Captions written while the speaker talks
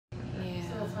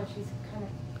why she's kind of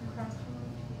crouched.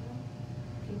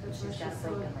 She's got a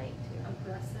broken leg too.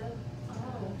 Aggressive.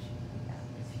 Oh.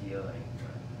 It's healing.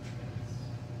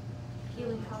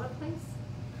 Healing out of place?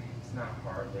 It's not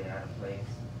hardly out of place.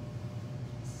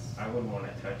 I wouldn't want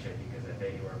to touch it because I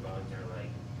bet you our bones are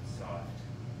like soft.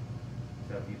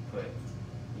 So if you put,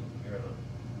 you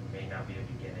may not be able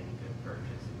to get any good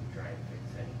purchase if you try and fix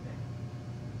anything.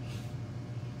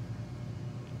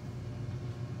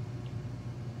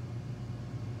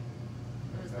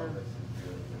 The pelvis is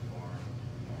really deformed.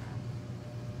 Yeah.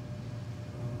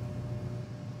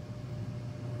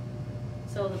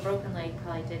 So the broken leg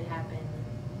probably did happen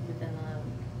within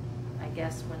the, I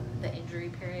guess, when the injury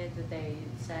period that they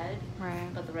said.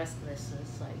 Right. But the rest of this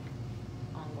is like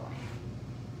ongoing.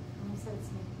 And you said it's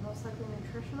most likely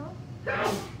nutritional?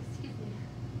 Excuse me.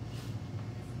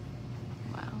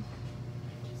 Wow.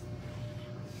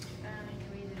 Can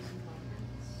we do some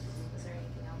comments? Is there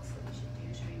anything else that we should do?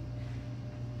 Should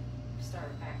we start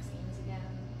vaccines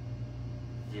again?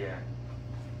 Yeah.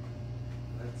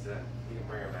 That's it. You can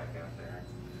bring her back out there.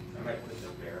 I might put the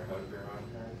bear hugger on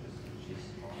her just because she's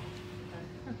small.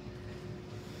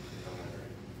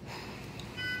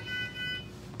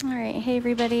 All right, hey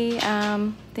everybody.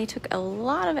 They took a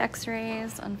lot of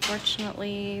x-rays.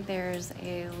 Unfortunately, there's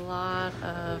a lot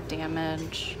of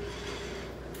damage.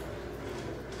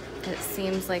 It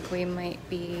seems like we might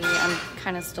be, I'm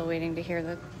kind of still waiting to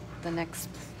hear the next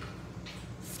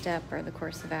step or the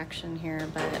course of action here,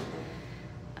 but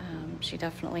she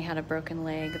definitely had a broken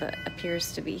leg that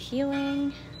appears to be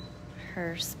healing.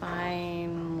 Her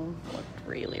spine looked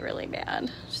really, really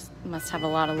bad. She must have a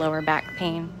lot of lower back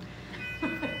pain.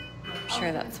 I'm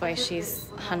sure that's why she's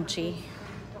hunchy.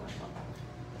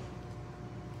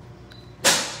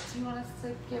 Do you want us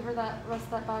to give her that rest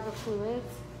of that bag of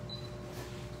fluids?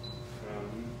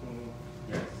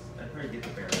 Yes, I'd probably get the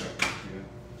bear hugger too.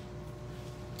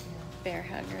 Bear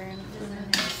hugger and Isn't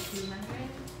it 200?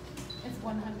 It's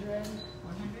 100.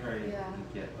 100? Probably Yeah.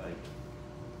 get like.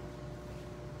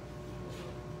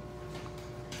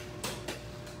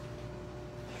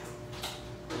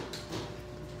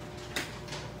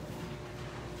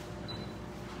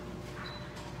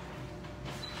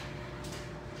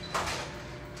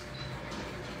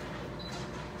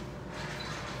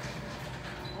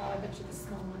 Oh, I bet you the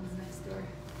small one's next door.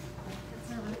 That's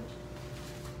not right.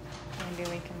 maybe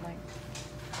we can like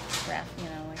wrap,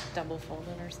 like double fold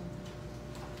it or something.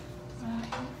 I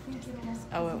don't think it has.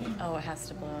 Oh, it has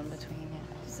to blow in between, yeah.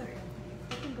 Sorry.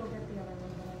 I can go get the other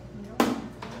one, but I don't want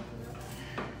to go for that.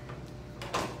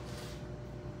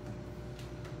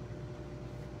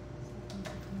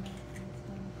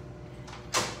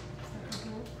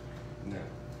 No.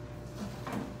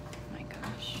 Oh my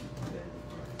gosh.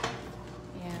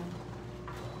 Yeah.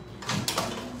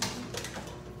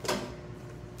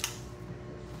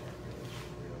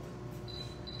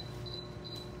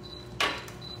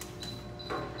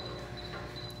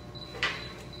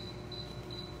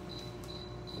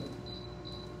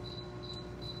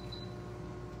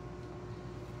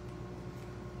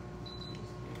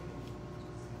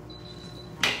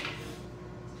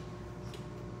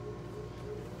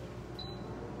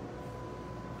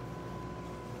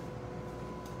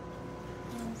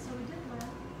 So we did learn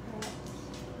that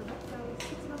the wet dog is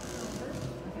 6 months older,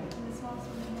 and the smallest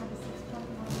one we have is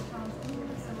 6.1 pounds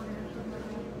older, so we're going to give her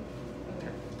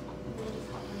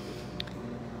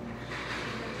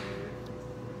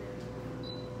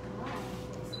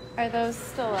Are those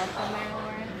still up in there,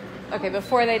 Lauren? Okay,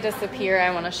 before they disappear,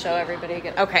 I want to show everybody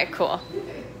again. Okay, cool.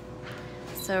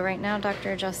 So right now,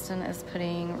 Dr. Justin is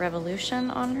putting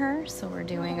Revolution on her. So we're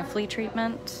doing a flea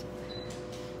treatment.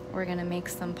 We're gonna make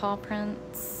some paw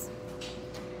prints.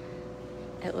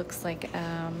 It looks like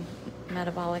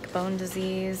metabolic bone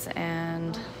disease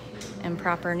and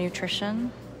improper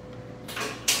nutrition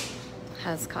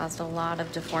has caused a lot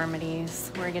of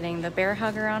deformities. We're getting the bear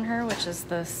hugger on her, which is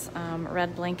this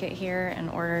red blanket here, in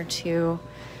order to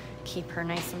keep her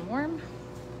nice and warm.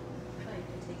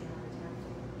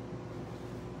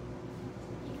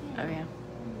 Oh yeah,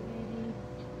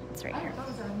 it's right here.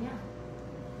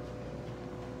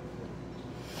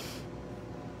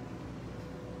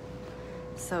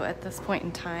 So at this point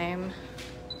in time,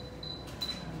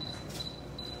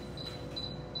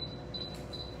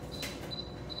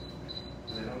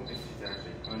 I don't think she's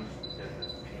actually punched because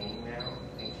of pain now.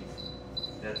 I think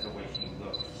that's the way she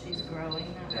looks. She's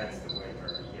growing that That's way. the way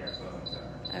her bones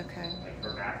are. okay. Like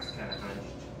her back's kind of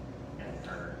hunched, and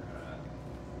her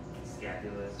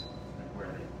scapulas, like where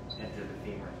they enter the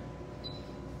femur.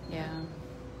 Yeah.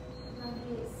 I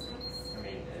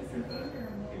mean, enter the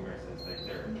femur is like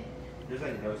there's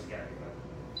like no scapula.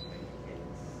 Like,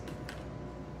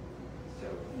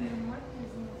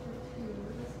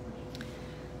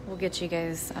 get you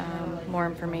guys more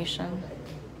information.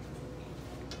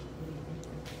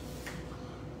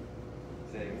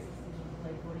 Say,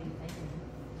 Like, what are you thinking?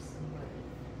 Just see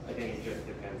what- I think it just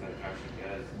depends on how she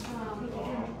does long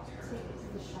term.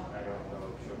 I don't know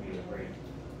if she'll be a great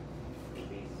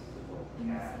releasable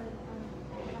cat,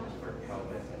 only just for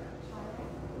pelvis and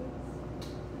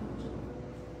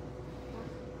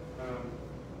her.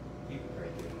 You can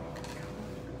break it all.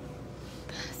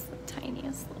 It's the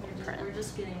tiniest little We're print.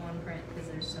 just getting one print because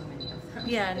there's so many of them.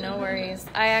 Yeah, no worries.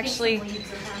 Take some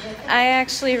leaves around it. I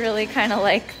actually really kind of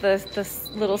like this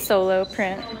little solo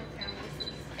print.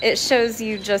 It shows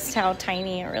you just how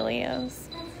tiny it really is.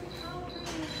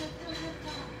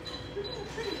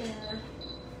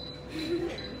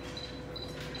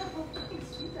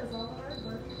 She does all the hard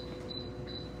work.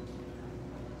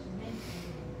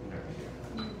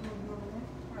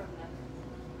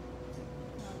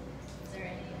 Is there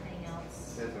anything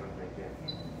else? That's what I'm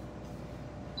thinking.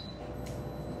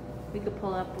 We could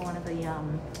pull up one of the VRCP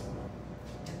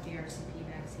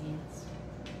vaccines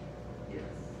Yes.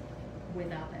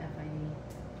 without the FIV.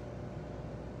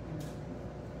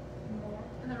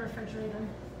 In the refrigerator.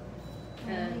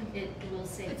 It will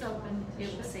say. It's open. It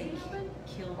will Should say be open?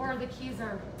 killed. Or the keys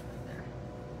are there.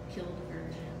 Killed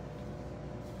version.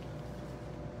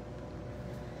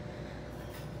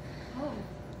 Oh.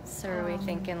 So are we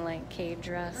thinking like cage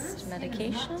rest Not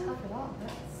medication? tough at all.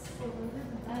 That's so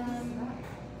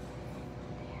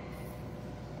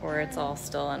Or it's all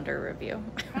still under review?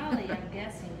 Probably, I'm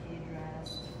guessing cage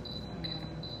rest.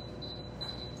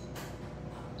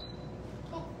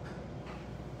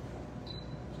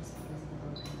 Just because of the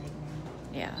broken leg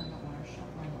now. Yeah. I don't want her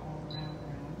shuffling all around.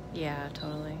 Yeah,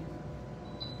 totally.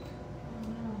 Oh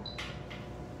no.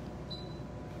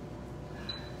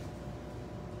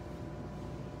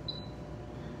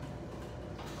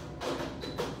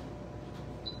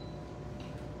 Oh,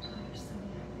 you're so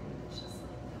dehydrated. It's just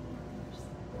like, don't worry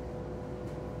yourself.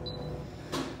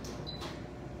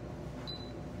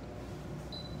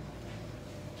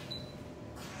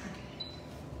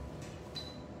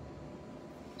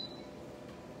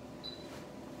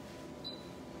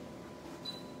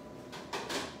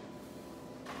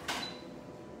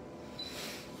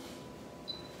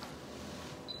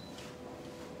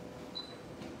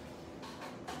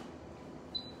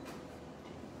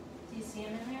 Do you see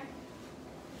him in there?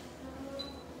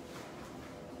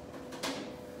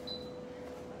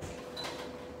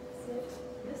 Is it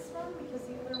this one? Because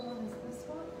the other one is this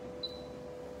one?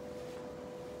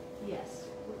 Yes.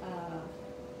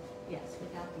 Yes,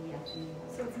 without the FD.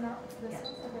 So it's not this Yeah.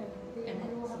 one? Okay. The And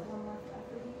we will it's- have one left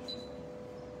after these.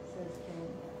 Says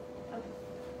killed. Okay.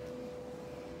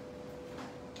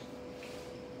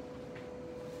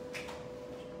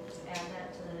 Just add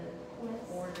that to the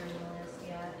order in the list,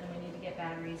 yeah, and we need to get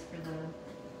batteries for the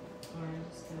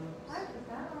orange scopes. I put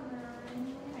that on there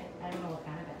already. I don't know what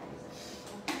kind of batteries.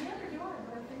 Neither do I,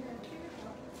 but I figured I'd figure it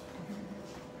out.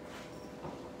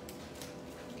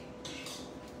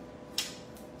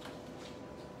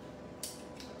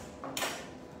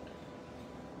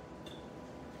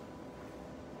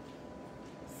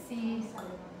 C.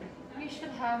 We should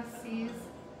have C's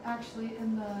actually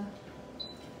in the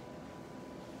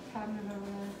cabinet over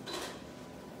there.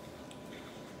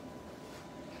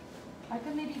 Why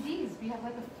couldn't they be D's? We have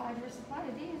like a 5-year supply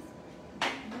of D's. Yeah,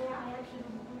 I actually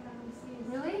don't have any C's.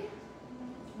 Really?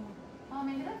 Oh,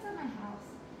 maybe that's at my house.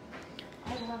 I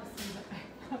have a lot of C's at my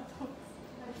house.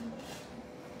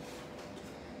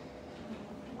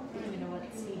 I don't even know what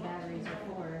C batteries are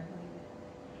for.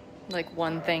 Like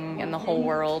one thing in the whole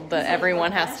world that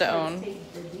everyone has to own.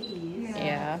 Take the D's.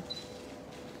 Yeah.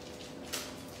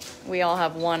 We all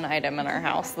have one item in our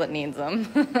house that needs them.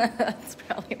 That's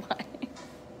probably why.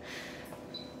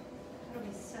 How do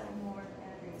we sell more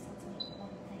batteries? That's one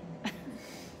thing.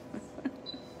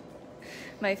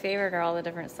 My favorite are all the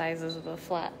different sizes of the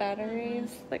flat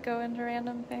batteries that go into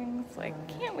random things. Like,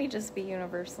 can't we just be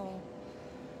universal?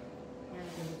 Yeah, I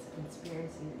think it's a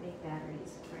conspiracy to make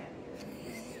batteries crappier.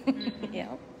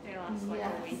 Yeah. They last like a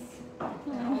week. Oh,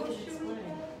 No, should it's we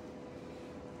splitting. get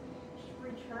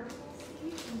rechargeable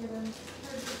C's and get a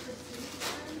charger for C's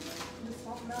or anything? Just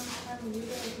swap them out each time we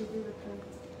use it like we do with the.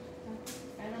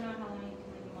 I don't know how long you can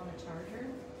leave them on the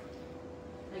charger.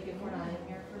 Like if we're not in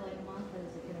here for like a month,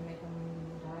 is it gonna make them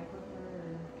die quicker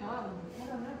or? I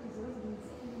don't know, because those have been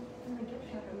sitting in the gift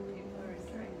shop.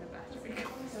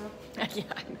 Yeah.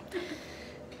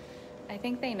 I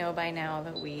think they know by now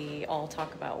that we all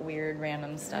talk about weird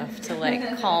random stuff to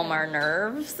like calm our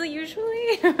nerves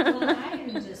usually. Well, I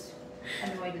can just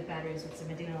annoyed with batteries, which I've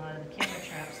been doing a lot of the camera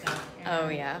trap stuff. And Oh,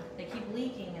 yeah. they keep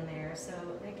leaking in there. So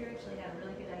Victor actually had a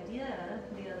really good idea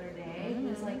the other day. He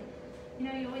was like, you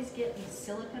know, you always get these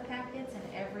silica packets in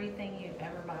everything you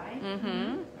ever buy.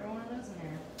 Throw one of those in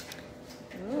there.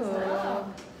 Ooh.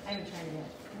 So, I haven't tried it yet.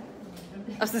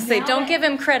 I was gonna say, don't give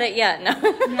him credit yet. No.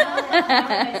 Now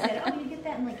that I said, oh, you get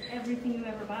that in like everything you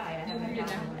ever buy. I haven't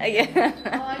gotten one. Yeah.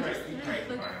 Oh, I just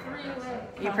threw like 3 away.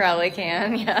 You probably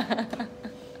can, yeah.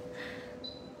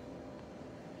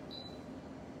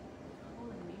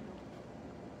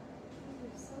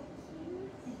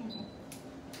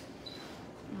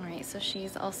 All right, so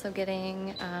she's also getting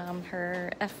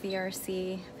her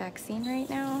FVRC vaccine right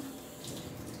now.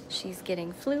 She's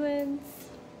getting fluids.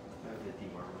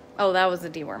 Oh, that was a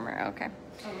dewormer. Okay.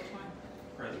 Oh, which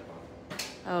one?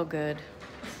 Oh, good.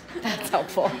 That's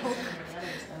helpful. The others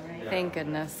though, right? Thank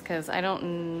goodness, because I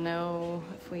don't know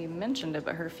if we mentioned it,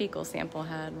 but her fecal sample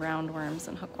had roundworms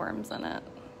and hookworms in it.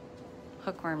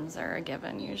 Hookworms are a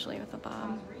given usually with a I bob.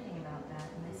 was reading about that,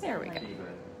 and they said There we like, go.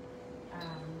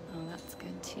 um, Oh, that's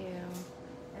good too.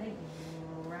 I think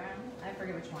I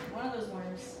forget which one. One of those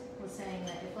worms was saying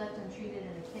that if left untreated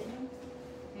in a kitten,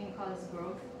 it can cause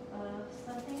growth of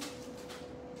something.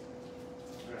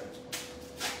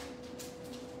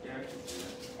 Yeah, I can see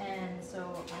that. And so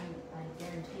I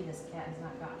guarantee this cat has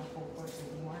not gotten a full course of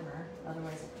dewormer.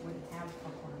 Otherwise, it wouldn't have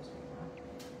hookworms right now.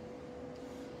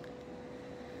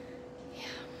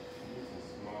 It's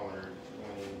a smaller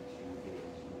 22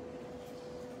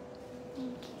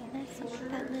 Okay, that's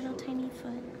that little tiny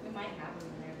foot. We might have them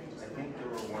in there. They just I think there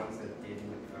were ones that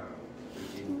didn't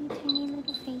Tiny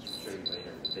little face. show you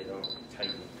later. They don't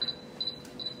tighten. It's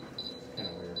kind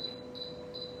of weird.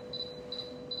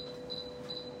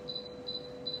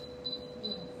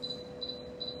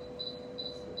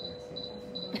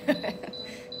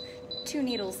 2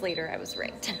 needles later, I was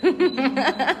right. This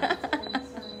cat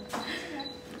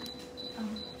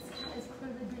is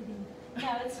clearly breathing.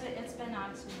 Yeah, it's been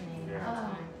oxygenated the Yeah. whole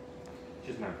time.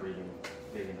 Just not breathing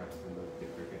big enough to move the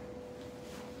cricket.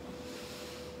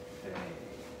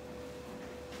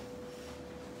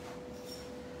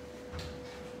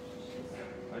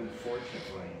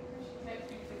 Unfortunately,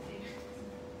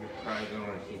 you're probably going to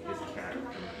want to keep this cat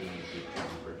from being a big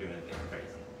jump or doing anything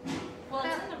crazy. Well,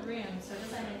 it's in the room, so it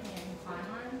doesn't have anything I can climb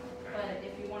on. But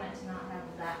if you want it to not have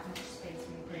that much space,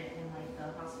 we put it in like the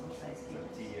hospital size It's up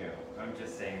to cages. you. I'm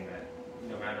just saying that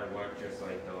no matter what, just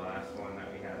like the last one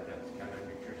that we had that was kind of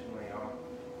nutritionally off,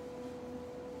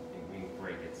 it may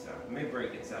break itself. It may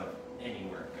break itself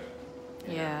anywhere it goes.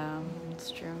 you know? Yeah,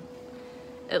 it's true.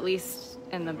 At least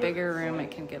in the bigger room, it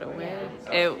can get away.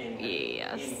 Itself It, in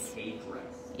yes. cage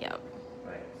rest. Yep.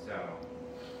 Like, so,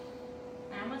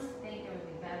 I almost think it would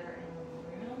be better in the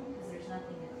room because there's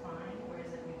nothing to climb.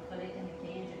 Whereas if we put it in the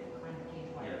cage, it would climb the cage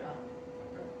wire Yeah. up.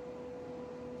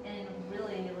 And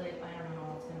really, like, I don't know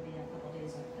how it's going to be in a couple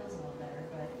days when it feels a little better,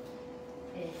 but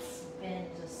it's been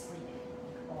just sleeping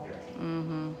like, all day.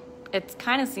 Mm-hmm. It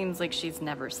kind of seems like she's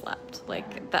never slept. Like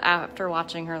after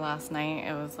watching her last night,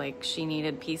 it was like she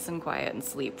needed peace and quiet and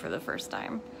sleep for the first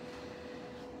time.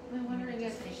 I'm wondering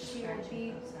if she will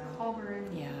be calmer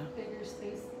in Yeah. bigger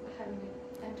space, having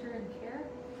to enter and care.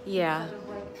 Yeah, Instead of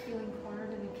like feeling cornered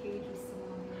in a cage with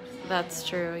someone on the other side. that's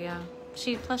true. Yeah.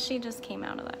 She just came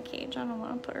out of that cage. I don't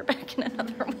want to put her back in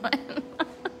another one.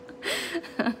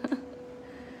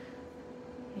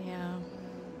 Yeah.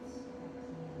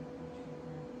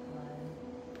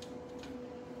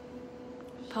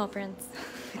 Paw prints,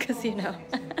 because you know.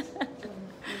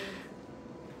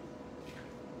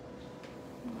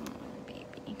 Oh,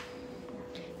 baby.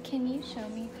 Can you show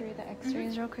me through the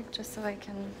x-rays real quick just so I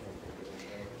can...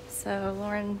 So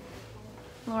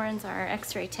Lauren's our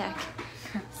x-ray tech.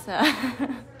 So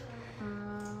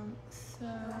So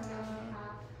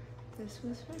this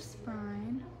was her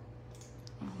spine.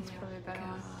 It's probably a better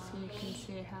one, so you can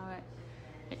see how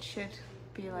it should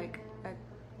be like a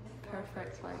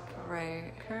perfect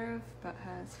right. curve, but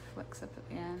hers flicks up at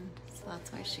the end. So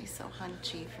that's why she's so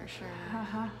hunchy for sure.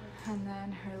 And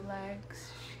then her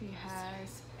legs, she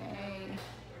has a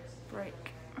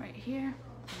break right here.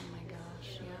 Oh my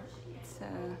gosh, yeah. So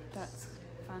that's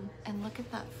fun. And look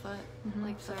at that foot.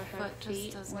 Like So the her foot just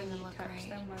feet, doesn't when even you look touch right.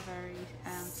 them, are very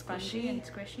spongy and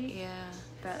squishy. Yeah.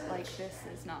 But like this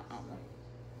is not normal.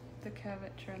 The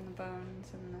curvature in the bones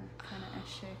and the kind of S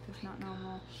shape is not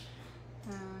normal.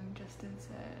 Justin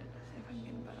said, let's see if I can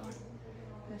get a better one.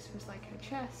 This was like her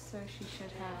chest, so she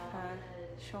should have her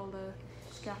shoulder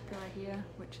scapula here,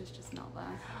 which is just not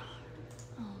there.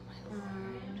 Oh my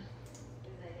lord.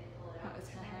 That was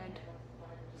her head.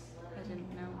 I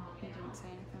didn't know, he didn't say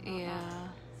anything about Yeah.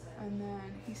 that. And then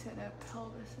he said her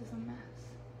pelvis is a mess.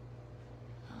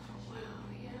 Oh, wow,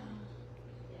 yeah.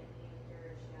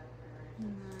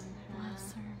 And then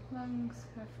Bless her. lungs,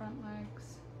 her front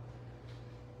legs,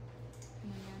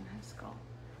 and again her skull.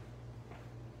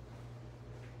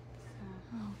 So,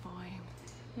 Oh, boy.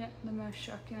 yeah, the most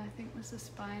shocking I think was the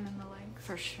spine and the legs.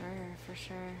 For sure, for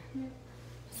sure. Yeah.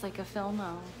 It's like a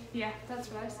filmo. Yeah, that's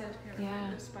what I said.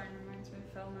 Yeah. The spine reminds me of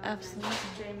Phil. Absolutely. And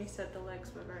then Jamie said the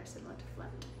legs were very similar to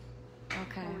Flint.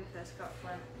 Okay. When we first got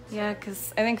Flint. Yeah,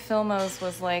 because I think Filmo's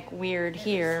was like weird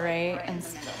here, right? right in And the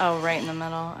middle. oh, right in the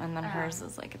middle, and then hers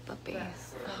is like at the But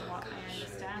base. from what I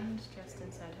understand, Justin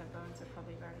said her bones are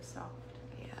probably very soft.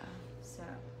 Yeah. So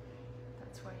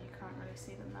that's why you can't really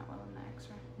see them that well in the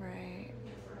x-ray. Right.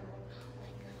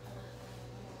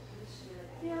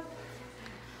 Yep.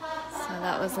 So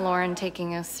that was Lauren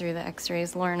taking us through the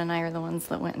x-rays. Lauren and I are the ones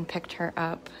that went and picked her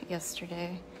up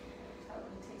yesterday.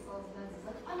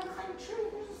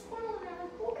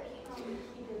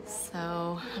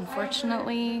 So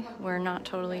unfortunately, we're not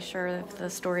totally sure if the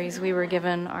stories we were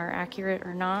given are accurate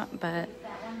or not, but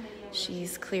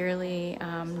she's clearly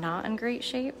not in great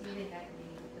shape. Do you think that could be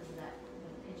because of that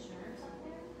pitch nerve up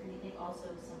there? Or do you think also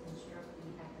something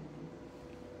structurally happened?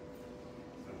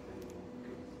 Something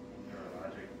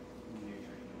neurologic,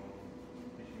 nutritional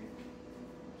issue.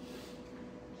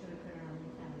 Should we put her on I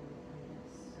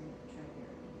guess, try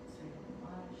therapy, straight up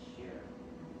wash? Yeah.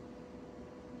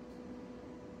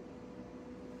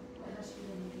 What has she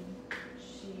been eating?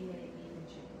 She ate beef and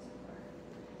chicken so far.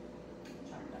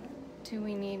 Chocolate. Do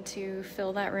we need to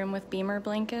fill that room with Beamer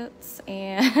blankets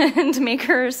and make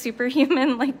her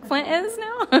superhuman like Flint is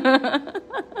now? Oh,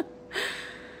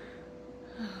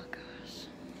 gosh.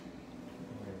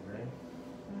 Right?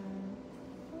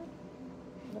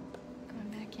 Going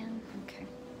back in? Okay.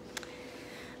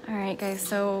 All right, guys.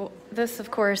 So this,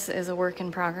 of course, is a work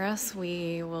in progress.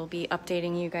 We will be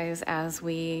updating you guys as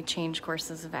we change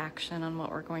courses of action on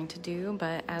what we're going to do.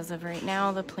 But as of right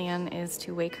now, the plan is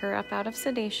to wake her up out of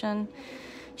sedation.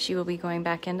 She will be going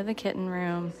back into the kitten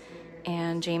room,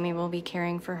 and Jamie will be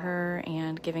caring for her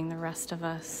and giving the rest of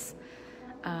us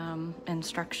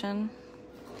instruction.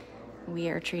 We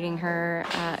are treating her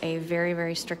at a very,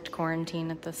 very strict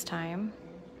quarantine at this time.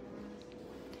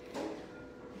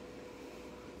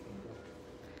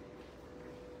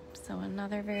 So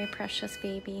another very precious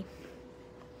baby.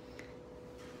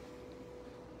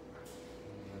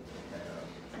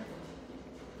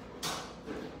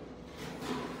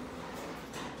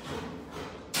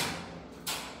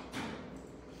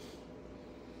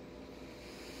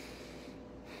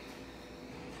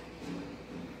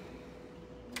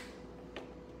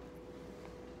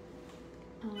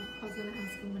 I was going to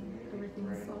ask him when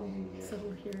everything's all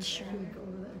settled here. Sure. Can we go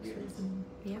over the x-rays and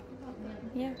Yep. talk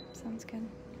about that? Yeah, sounds good.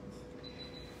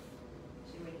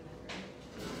 She waking up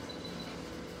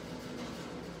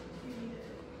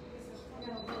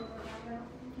early.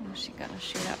 Oh, she gotta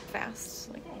shoot up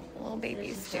fast, like little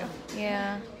babies do.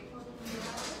 Yeah.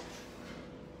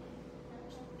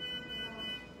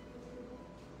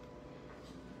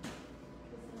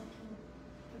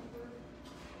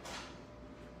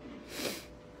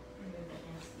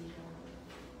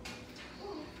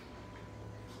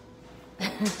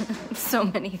 So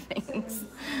many things.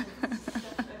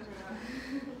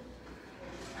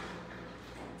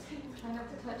 Try not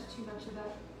to touch too much of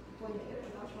that blanket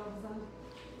without gloves on.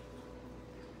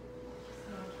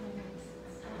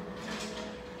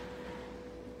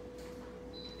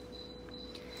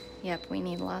 Yep, we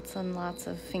need lots and lots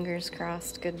of fingers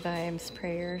crossed, good vibes,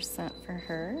 prayers sent for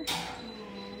her.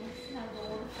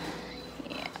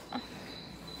 Yeah.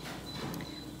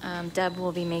 Deb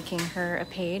will be making her a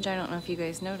page. I don't know if you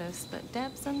guys noticed, but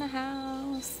Deb's in the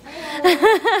house.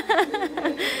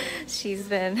 She's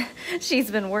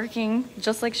been working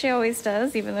just like she always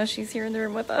does, even though she's here in the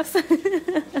room with us.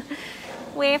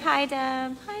 Wave hi,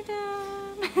 Deb. Hi,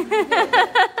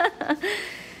 Deb.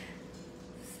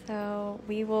 So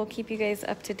we will keep you guys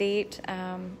up to date.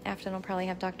 Afton will probably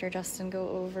have Dr. Justin go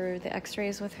over the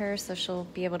x-rays with her, so she'll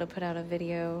be able to put out a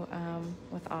video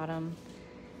with Autumn.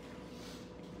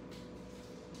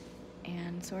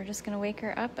 And so we're just going to wake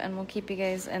her up, and we'll keep you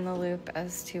guys in the loop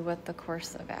as to what the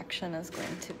course of action is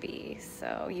going to be.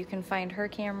 So you can find her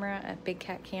camera at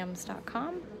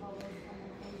bigcatcams.com.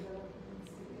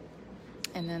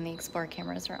 And then the Explore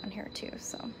cameras are on here too,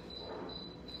 so.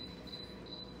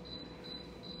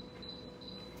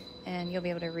 And you'll be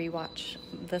able to rewatch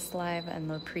this live and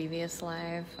the previous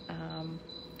live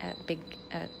at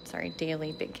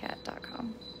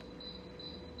dailybigcat.com.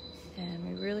 And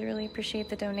we really, really appreciate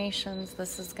the donations.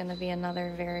 This is going to be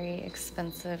another very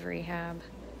expensive rehab.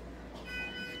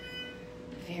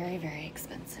 very, very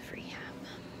expensive rehab.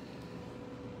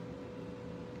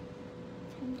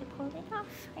 Time to pull it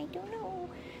off. I don't know.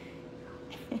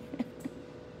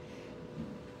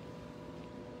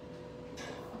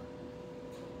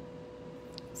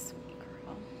 Sweet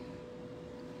girl.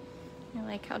 I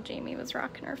like how Jamie was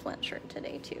rocking her Flint shirt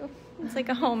today too. It's like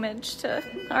a homage to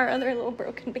our other little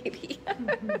broken baby. Well,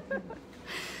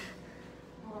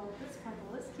 at this point,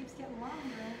 the list keeps getting longer.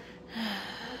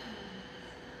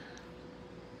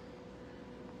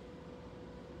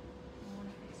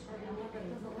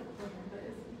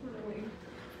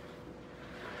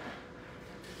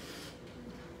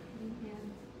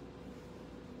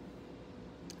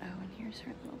 Oh, and here's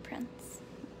her little prince.